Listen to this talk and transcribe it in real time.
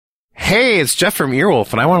Hey, it's Jeff from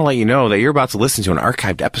Earwolf, and I want to let you know that you're about to listen to an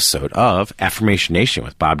archived episode of Affirmation Nation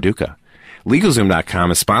with Bob Duca.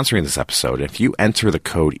 LegalZoom.com is sponsoring this episode. If you enter the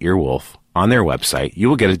code Earwolf on their website, you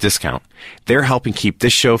will get a discount. They're helping keep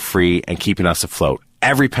this show free and keeping us afloat.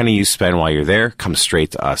 Every penny you spend while you're there comes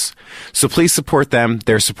straight to us. So please support them.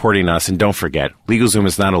 They're supporting us. And don't forget, LegalZoom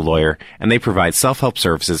is not a lawyer, and they provide self-help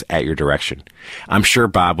services at your direction. I'm sure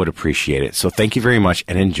Bob would appreciate it. So thank you very much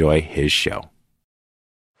and enjoy his show.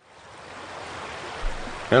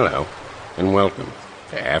 Hello, and welcome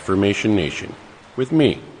to Affirmation Nation with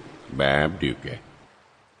me, Bob Duca.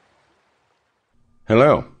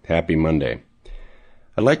 Hello, happy Monday.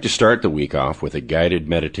 I'd like to start the week off with a guided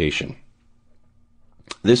meditation.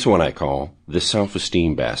 This one I call the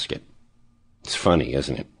Self-Esteem Basket. It's funny,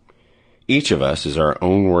 isn't it? Each of us is our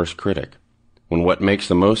own worst critic, when what makes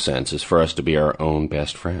the most sense is for us to be our own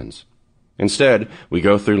best friends. Instead, we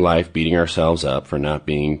go through life beating ourselves up for not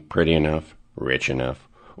being pretty enough, rich enough,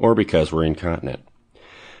 or because we're incontinent.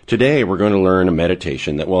 Today, we're going to learn a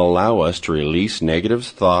meditation that will allow us to release negative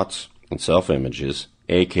thoughts and self-images,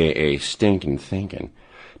 aka stinking thinking,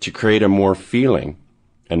 to create a more feeling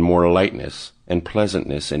and more lightness and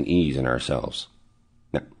pleasantness and ease in ourselves.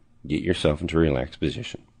 Now, get yourself into a relaxed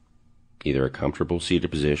position, either a comfortable seated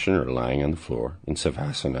position or lying on the floor in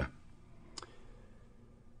Savasana.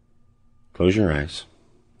 Close your eyes.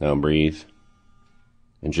 Now breathe,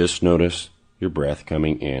 and just notice your breath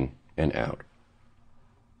coming in and out.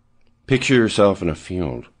 Picture yourself in a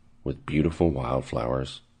field with beautiful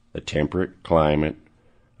wildflowers, a temperate climate,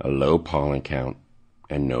 a low pollen count,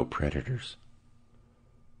 and no predators.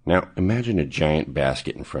 Now imagine a giant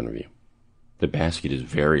basket in front of you. The basket is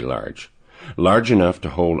very large enough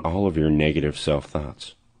to hold all of your negative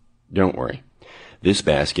self-thoughts. Don't worry, this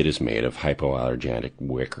basket is made of hypoallergenic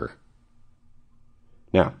wicker.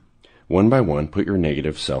 Now, one by one, put your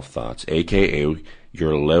negative self-thoughts, aka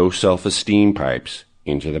your low self-esteem pipes,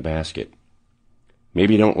 into the basket.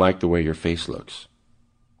 Maybe you don't like the way your face looks.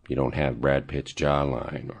 You don't have Brad Pitt's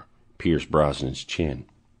jawline or Pierce Brosnan's chin.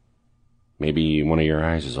 Maybe one of your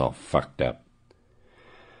eyes is all fucked up.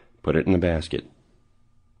 Put it in the basket.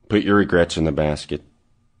 Put your regrets in the basket.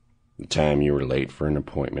 The time you were late for an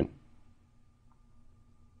appointment.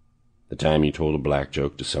 The time you told a black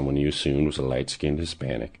joke to someone you assumed was a light-skinned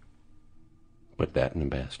Hispanic. Put that in the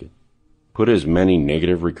basket. Put as many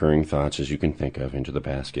negative recurring thoughts as you can think of into the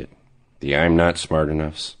basket. The I'm not smart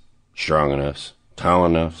enoughs, strong enoughs, tall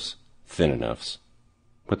enoughs, thin enoughs.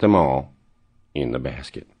 Put them all in the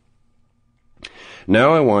basket.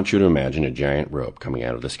 Now I want you to imagine a giant rope coming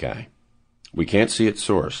out of the sky. We can't see its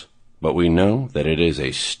source, but we know that it is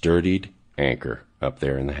a sturdy anchor up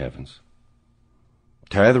there in the heavens.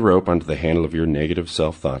 Tie the rope onto the handle of your negative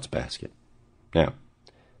self-thoughts basket. Now,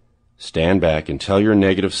 stand back and tell your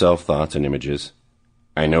negative self-thoughts and images,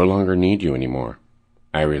 I no longer need you anymore.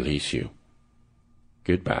 I release you.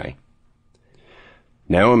 Goodbye.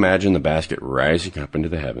 Now imagine the basket rising up into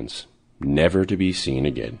the heavens, never to be seen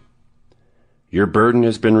again. Your burden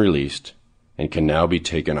has been released and can now be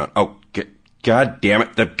taken on. Oh, God damn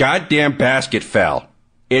it. The goddamn basket fell.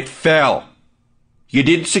 It fell. You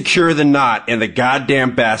didn't secure the knot and the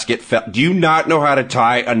goddamn basket fell. Do you not know how to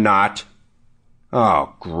tie a knot?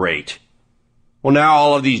 Oh, great. Well, now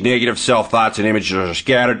all of these negative self-thoughts and images are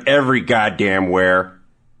scattered every goddamn where.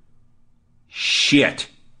 Shit.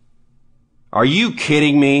 Are you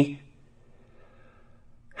kidding me?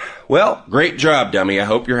 Well, great job, dummy. I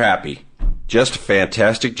hope you're happy. Just a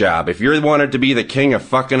fantastic job. If you wanted to be the king of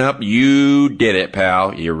fucking up, you did it,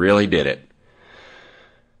 pal. You really did it.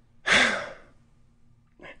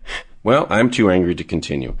 Well, I'm too angry to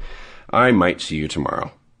continue. I might see you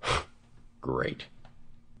tomorrow. Great.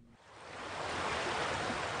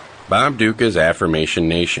 Bob Duca's Affirmation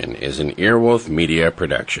Nation is an Earwolf Media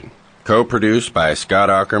production, co-produced by Scott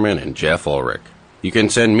Ackerman and Jeff Ulrich. You can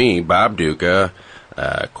send me, Bob Duca,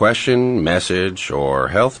 a question, message, or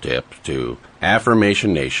health tip to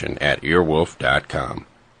affirmationnation@earwolf.com.